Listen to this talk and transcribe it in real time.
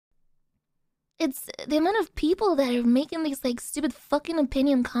it's the amount of people that are making these like stupid fucking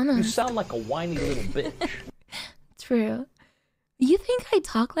opinion comments. You sound like a whiny little bitch. True. You think I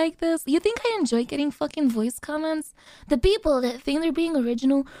talk like this? You think I enjoy getting fucking voice comments? The people that think they're being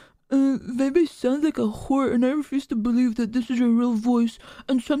original, Vebe sounds like a whore and I refuse to believe that this is her real voice.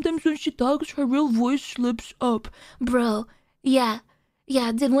 And sometimes when she talks, her real voice slips up. Bro, yeah.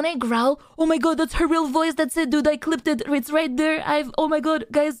 Yeah, dude, when I growl, oh my god, that's her real voice. That's it, dude, I clipped it. It's right there. Oh my god,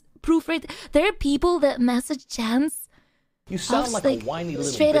 guys, proof right. There are people that message Chance. You sound like a whiny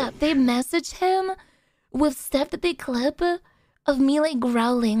little straight bitch. up, they message him with stuff that they clip of me like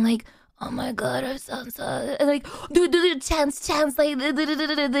growling, like, oh my god, I sound so like, dude, Chance, like,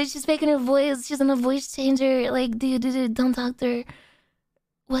 she's making her voice, she's on a voice changer, like, dude, don't talk to her.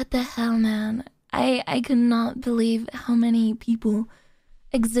 What the hell, man? I could not believe how many people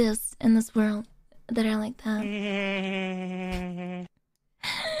exist in this world that are like that.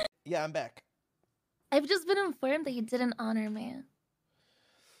 Yeah, I'm back. I've just been informed that you didn't honor me.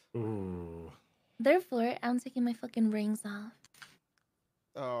 Ooh. Therefore, I'm taking my fucking rings off.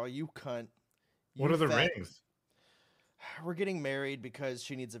 Oh, you cunt. What You are the fat- rings? We're getting married because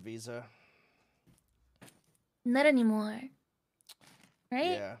she needs a visa. Not anymore.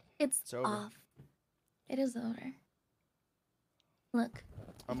 Right? Yeah. It's over. off. It is over. Look.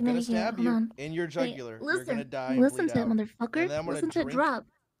 I'm can gonna I stab hold you on. in your jugular. Hey, listen, You're gonna die and listen bleed to it, out. motherfucker. And then I'm gonna Listen to it drink- drop.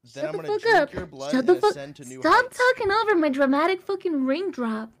 Then Shut I'm the gonna fuck drink up. your blood Shut and the fuck. ascend to new Stop heights. talking over my dramatic fucking ring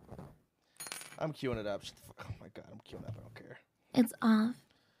drop. I'm queuing it up. Shut the fuck. Oh my god, I'm queuing up. I don't care. It's off.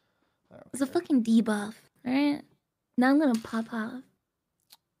 I don't It's a care. fucking debuff. Alright? Now I'm gonna pop off.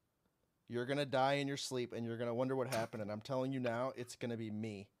 You're gonna die in your sleep, and you're gonna wonder what happened. And I'm telling you now, it's gonna be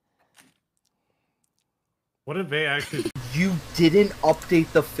me. What did they actually? You didn't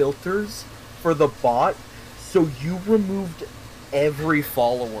update the filters for the bot, so you removed every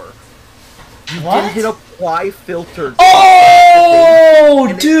follower. You What? didn't hit apply filters. Oh,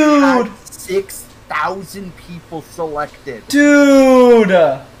 and it dude! had 6,000 people selected. Dude!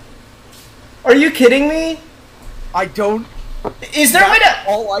 Are you kidding me? I don't. Is there a way That's to?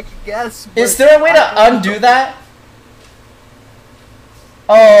 all I can guess. Is but there a way I to don't undo know. that?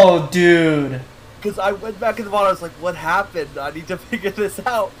 Oh, dude! Because I went back in the bot, I was like, what happened? I need to figure this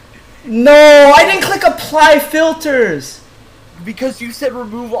out. No, I didn't click apply filters. Because you said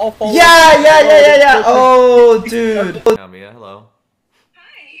remove all followers. Yeah. Oh, dude. Mia, hello. Hi,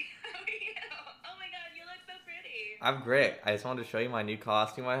 how are you? Oh my god, you look so pretty. I'm great. I just wanted to show you my new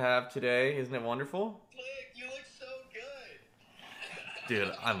costume I have today. Isn't it wonderful? You look so good.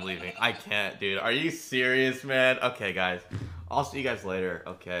 Dude, I'm leaving. I can't, dude. Are you serious, man? Okay, guys. I'll see you guys later.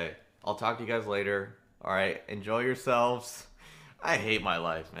 Okay. I'll talk to you guys later. Alright, enjoy yourselves. I hate my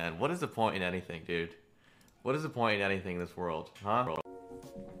life, man. What is the point in anything, dude? What is the point in anything in this world, huh?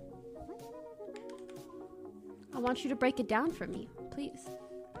 I want you to break it down for me, please.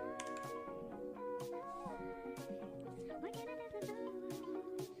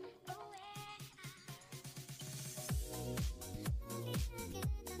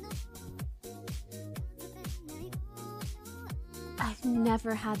 I've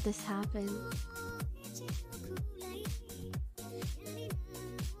never had this happen.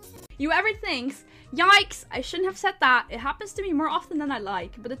 You ever thinks, yikes, I shouldn't have said that. It happens to me more often than I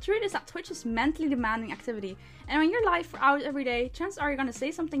like. But the truth is that Twitch is mentally demanding activity. And when you're live for hours every day, chances are you're gonna say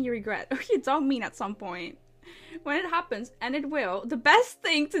something you regret or you don't mean at some point. When it happens, and it will, the best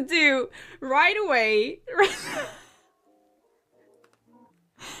thing to do right away,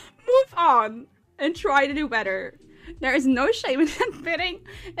 move on and try to do better. There is no shame in admitting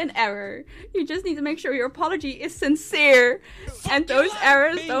an error. You just need to make sure your apology is sincere and those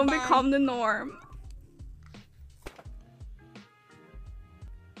errors don't become the norm.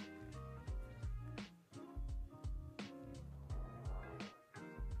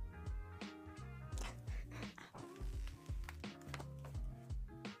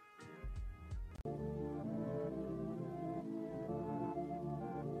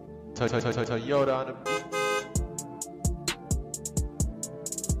 Yoda on the beat.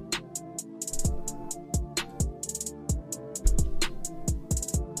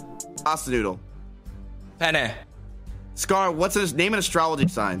 Pasta noodle. Penne. Scar, what's his name an astrology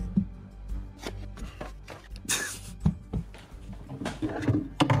sign?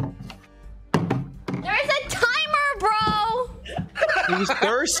 There's a timer, bro! He's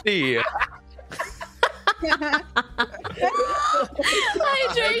thirsty.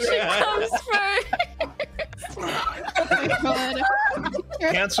 Hydration comes first. Oh my god.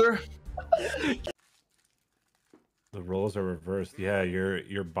 Cancer. The roles are reversed. Yeah,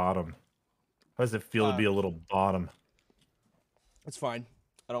 you're bottom. How does it feel to be a little bottom? It's fine.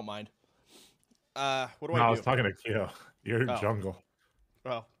 I don't mind. What do No, I do? I was talking to Kyo. You're Oh. jungle.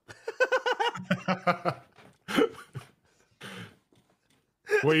 Oh.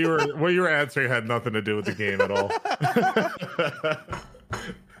 What you were answering had nothing to do with the game at all.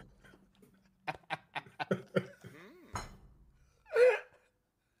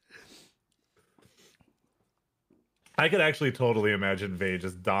 I could actually totally imagine Vay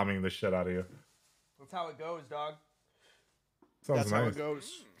just doming the shit out of you. That's how it goes, dog. Sounds That's how nice. it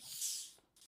goes.